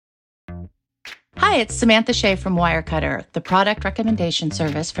Hi, it's Samantha Shea from Wirecutter, the product recommendation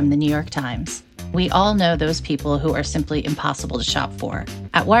service from the New York Times. We all know those people who are simply impossible to shop for.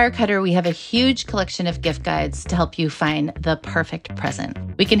 At Wirecutter, we have a huge collection of gift guides to help you find the perfect present.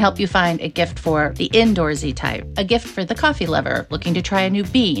 We can help you find a gift for the indoorsy type, a gift for the coffee lover looking to try a new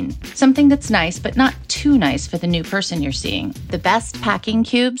bean, something that's nice but not too nice for the new person you're seeing, the best packing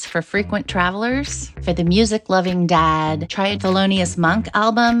cubes for frequent travelers, for the music-loving dad, try a Thelonious Monk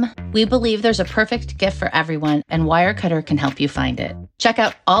album. We believe there's a perfect gift for everyone, and Wirecutter can help you find it. Check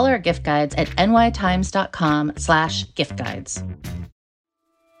out all our gift guides at nytimes.com/gift guides.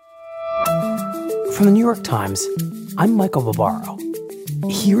 From the New York Times, I'm Michael Barbaro.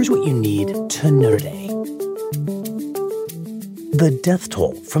 Here's what you need to know today. The death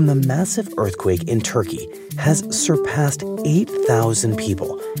toll from the massive earthquake in Turkey has surpassed 8,000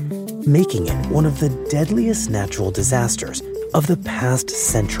 people, making it one of the deadliest natural disasters of the past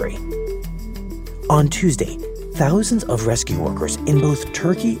century. On Tuesday, thousands of rescue workers in both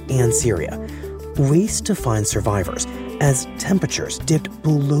Turkey and Syria raced to find survivors as temperatures dipped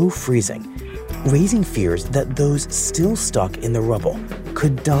below freezing, raising fears that those still stuck in the rubble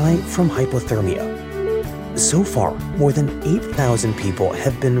could die from hypothermia. So far, more than 8,000 people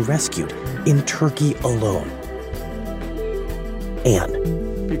have been rescued in Turkey alone.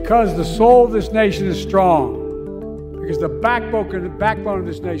 And because the soul of this nation is strong, because the backbone of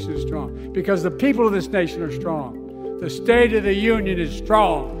this nation is strong, because the people of this nation are strong, the State of the Union is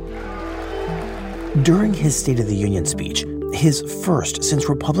strong. During his State of the Union speech, his first since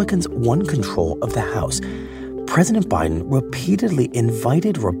Republicans won control of the House, President Biden repeatedly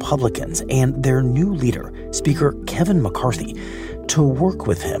invited Republicans and their new leader, Speaker Kevin McCarthy, to work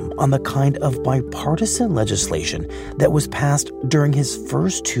with him on the kind of bipartisan legislation that was passed during his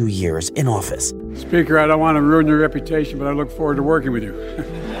first 2 years in office. Speaker, I don't want to ruin your reputation, but I look forward to working with you.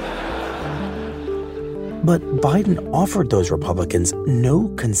 But Biden offered those Republicans no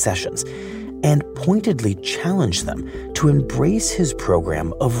concessions and pointedly challenged them to embrace his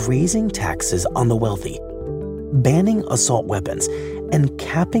program of raising taxes on the wealthy, banning assault weapons, and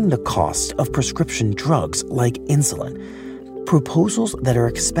capping the cost of prescription drugs like insulin, proposals that are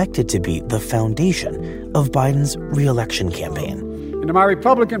expected to be the foundation of Biden's re-election campaign. And to my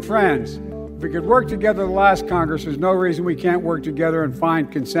Republican friends, if we could work together the last Congress, there's no reason we can't work together and find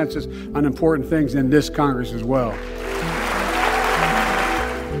consensus on important things in this Congress as well.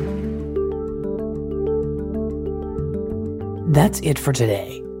 That's it for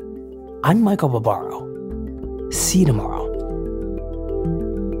today. I'm Michael Barbaro. See you tomorrow.